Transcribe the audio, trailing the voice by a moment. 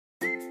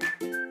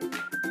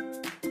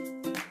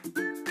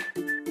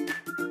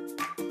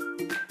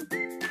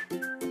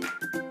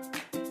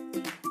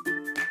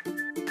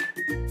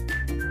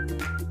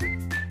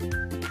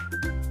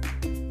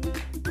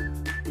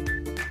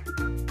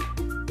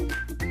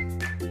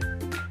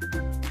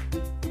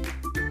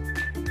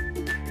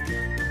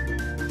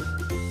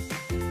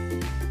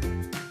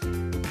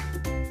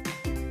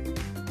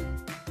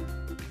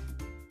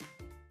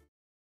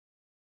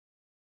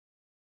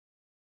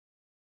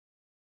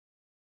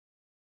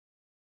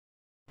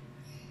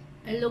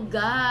Hello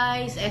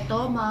guys,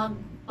 eto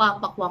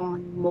magpapakwang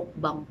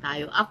mukbang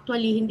tayo.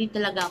 Actually, hindi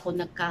talaga ako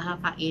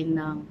nagkakakain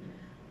ng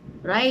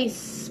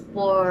rice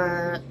for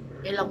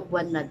ilang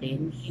buwan na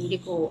din. Hindi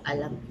ko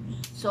alam.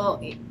 So,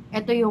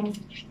 eto yung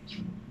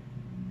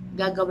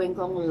gagawin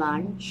kong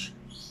lunch.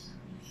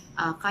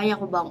 Kaya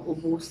ko bang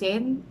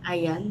ubusin?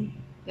 Ayan.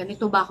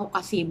 Ganito ba ako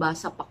kasiba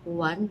sa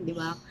pakuan, di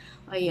ba?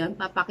 Ayan,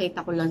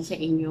 papakita ko lang sa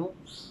inyo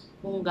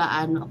kung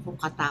gaano ako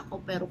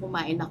katako. Pero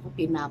kumain ako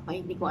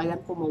tinapay. Hindi ko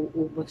alam kung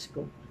mauubos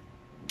ko.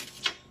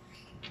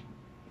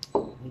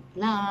 Wait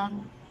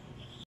lang.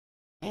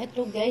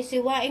 Eto guys,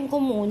 siwain ko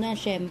muna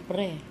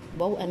syempre.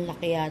 Wow, ang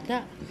laki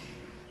yata.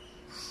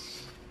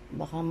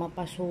 Baka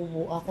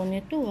mapasubo ako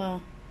nito ha.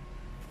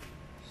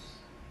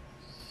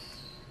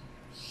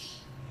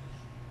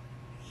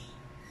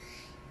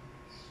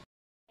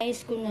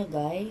 Guys ko na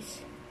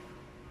guys.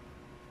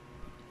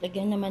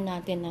 Lagyan naman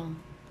natin ng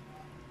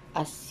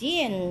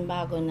asin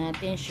bago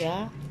natin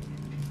siya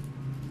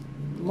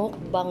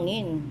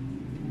mukbangin.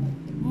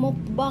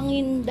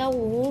 Mukbangin daw.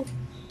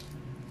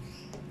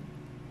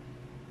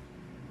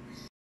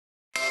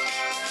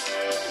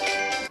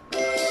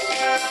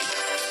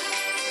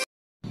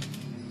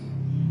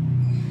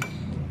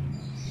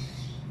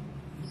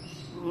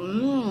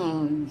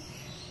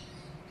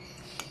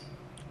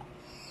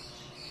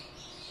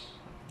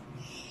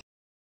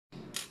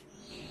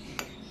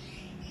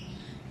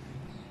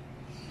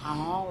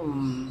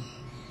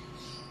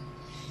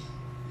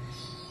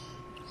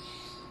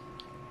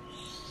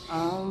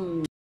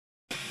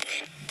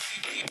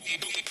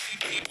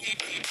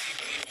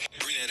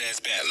 Bring that ass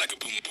back like a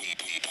boom boom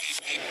boom boom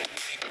boom.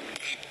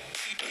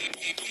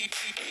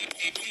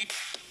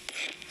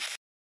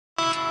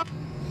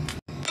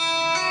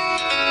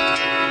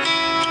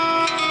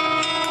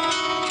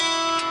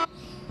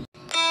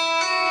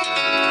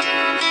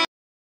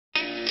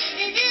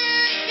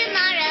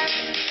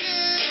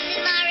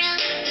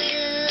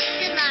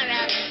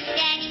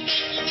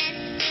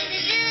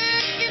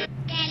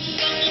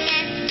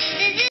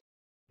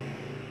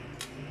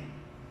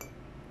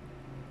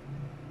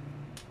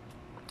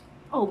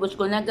 Ubos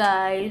ko na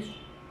guys.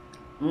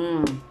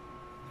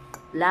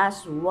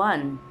 Last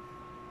one.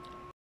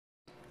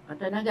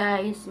 Ito na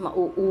guys,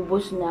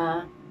 mauubos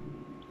na.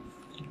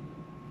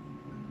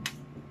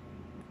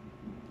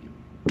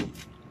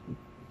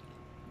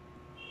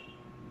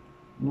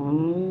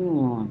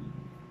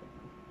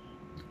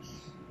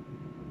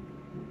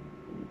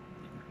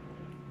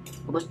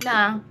 Ubos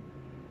na.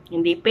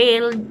 Hindi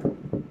failed.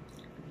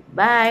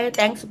 Bye.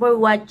 Thanks for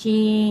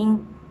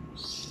watching.